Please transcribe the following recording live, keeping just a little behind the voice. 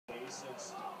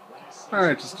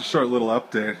Alright, just a short little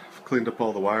update. I've cleaned up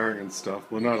all the wiring and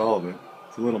stuff. Well, not all of it.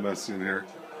 It's a little messy in here.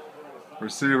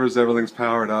 Receivers, everything's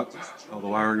powered up. All the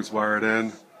wiring's wired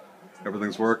in.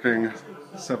 Everything's working.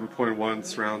 7.1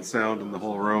 surround sound in the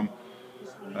whole room.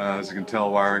 As you can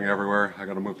tell, wiring everywhere. I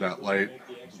gotta move that light.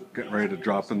 Getting ready to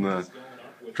drop in the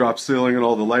drop ceiling and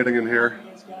all the lighting in here.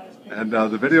 And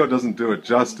the video doesn't do it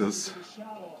justice,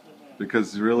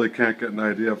 because you really can't get an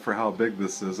idea for how big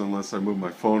this is unless I move my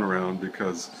phone around,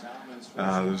 because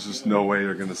there's just no way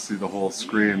you're going to see the whole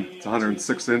screen. It's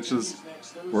 106 inches,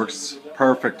 works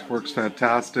perfect, works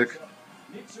fantastic.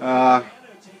 Panasonic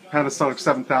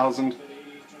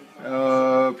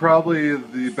AE-7000, probably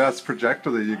the best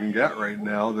projector that you can get right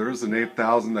now. There is an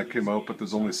 8000 that came out, but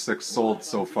there's only 6 sold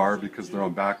so far because they're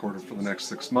on back order for the next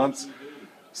 6 months.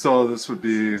 So this would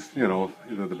be, you know,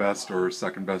 either the best or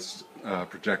second best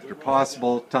projector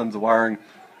possible. Tons of wiring,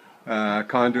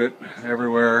 conduit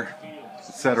everywhere,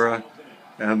 etc.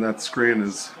 And that screen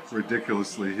is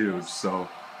ridiculously huge. So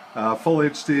full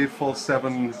HD, full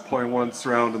 7.1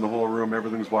 surround in the whole room.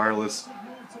 Everything's wireless.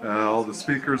 All the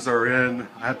speakers are in.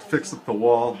 I had to fix up the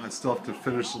wall. I still have to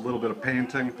finish a little bit of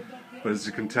painting, but as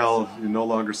you can tell, you no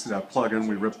longer see that plug-in.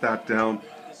 We ripped that down,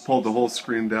 pulled the whole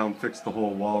screen down, fixed the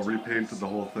whole wall, repainted the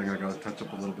whole thing. I got to touch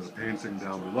up a little bit of painting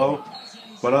down below.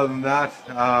 But other than that,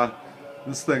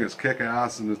 this thing is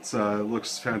kick-ass, and it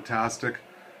looks fantastic.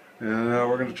 And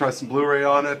we're going to try some Blu-ray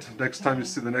on it. Next time you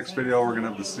see the next video, we're going to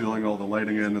have the ceiling, all the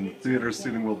lighting in, and the theater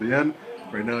seating will be in.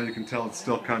 Right now you can tell it's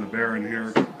still kind of bare in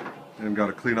here, and got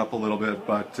to clean up a little bit.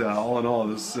 But all in all,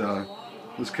 this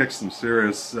kicks some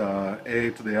serious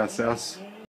A to the SS.